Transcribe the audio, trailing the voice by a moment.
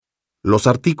Los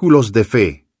artículos de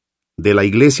fe de la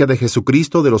Iglesia de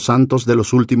Jesucristo de los Santos de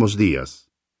los Últimos Días.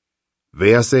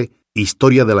 Véase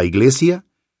Historia de la Iglesia,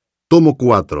 tomo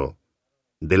 4,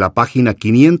 de la página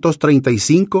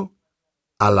 535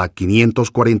 a la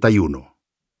 541.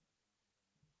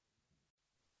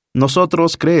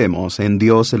 Nosotros creemos en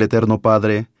Dios el Eterno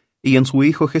Padre, y en su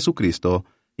Hijo Jesucristo,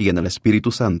 y en el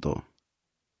Espíritu Santo.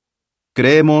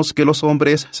 Creemos que los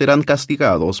hombres serán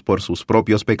castigados por sus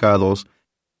propios pecados,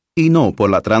 y no por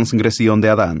la transgresión de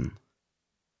Adán.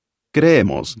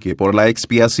 Creemos que por la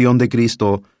expiación de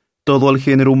Cristo, todo el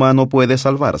género humano puede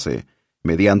salvarse,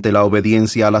 mediante la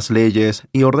obediencia a las leyes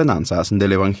y ordenanzas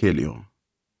del Evangelio.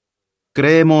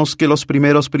 Creemos que los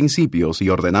primeros principios y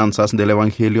ordenanzas del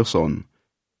Evangelio son: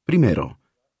 primero,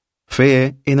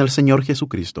 fe en el Señor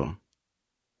Jesucristo.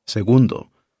 Segundo,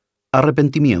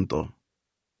 arrepentimiento.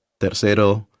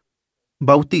 Tercero,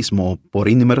 bautismo por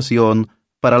inmersión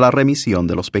para la remisión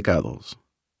de los pecados.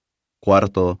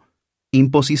 Cuarto,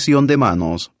 imposición de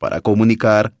manos para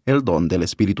comunicar el don del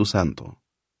Espíritu Santo.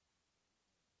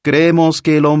 Creemos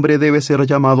que el hombre debe ser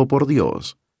llamado por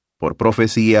Dios, por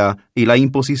profecía y la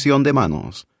imposición de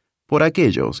manos, por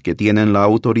aquellos que tienen la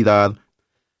autoridad,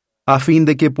 a fin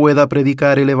de que pueda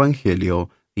predicar el Evangelio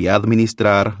y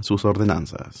administrar sus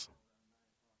ordenanzas.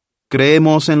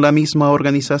 Creemos en la misma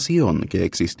organización que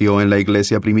existió en la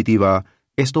iglesia primitiva,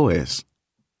 esto es,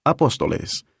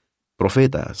 apóstoles,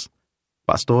 profetas,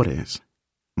 pastores,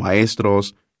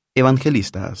 maestros,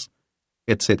 evangelistas,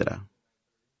 etc.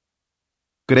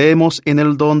 Creemos en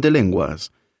el don de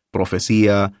lenguas,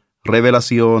 profecía,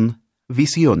 revelación,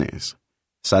 visiones,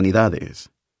 sanidades,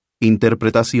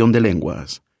 interpretación de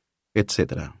lenguas,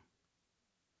 etc.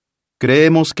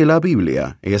 Creemos que la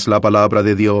Biblia es la palabra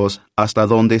de Dios hasta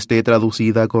donde esté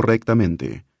traducida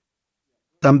correctamente.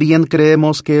 También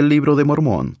creemos que el Libro de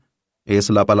Mormón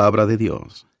es la palabra de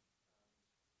Dios.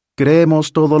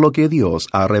 Creemos todo lo que Dios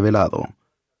ha revelado,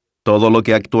 todo lo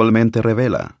que actualmente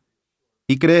revela,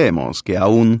 y creemos que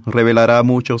aún revelará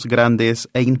muchos grandes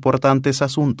e importantes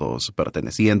asuntos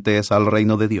pertenecientes al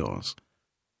reino de Dios.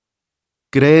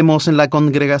 Creemos en la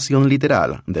congregación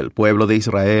literal del pueblo de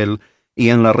Israel y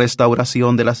en la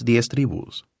restauración de las 10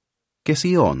 tribus, que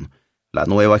Sión, la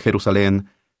nueva Jerusalén,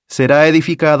 será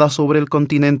edificada sobre el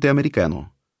continente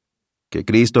americano, que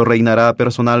Cristo reinará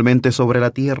personalmente sobre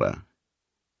la tierra,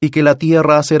 y que la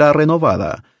tierra será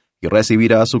renovada y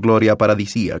recibirá su gloria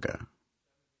paradisíaca.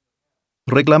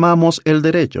 Reclamamos el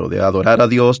derecho de adorar a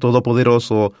Dios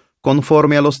Todopoderoso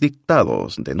conforme a los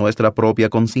dictados de nuestra propia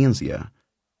conciencia,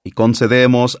 y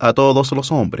concedemos a todos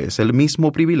los hombres el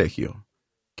mismo privilegio,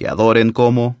 que adoren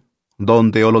como,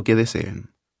 donde o lo que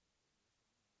deseen.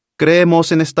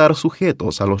 Creemos en estar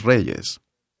sujetos a los reyes,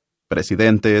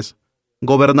 presidentes,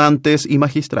 gobernantes y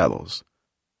magistrados,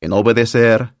 en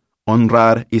obedecer,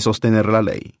 honrar y sostener la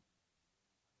ley.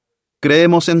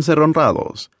 Creemos en ser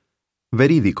honrados,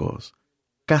 verídicos,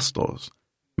 castos,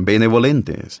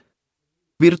 benevolentes,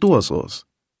 virtuosos,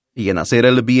 y en hacer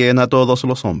el bien a todos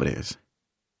los hombres.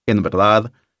 En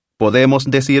verdad, podemos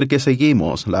decir que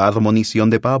seguimos la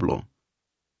admonición de Pablo.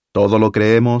 Todo lo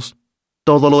creemos,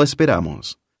 todo lo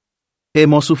esperamos.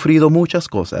 Hemos sufrido muchas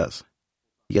cosas,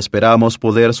 y esperamos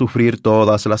poder sufrir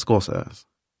todas las cosas.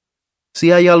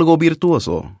 Si hay algo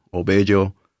virtuoso, o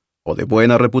bello, o de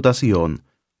buena reputación,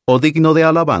 o digno de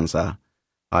alabanza,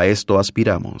 a esto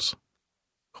aspiramos.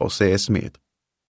 José Smith.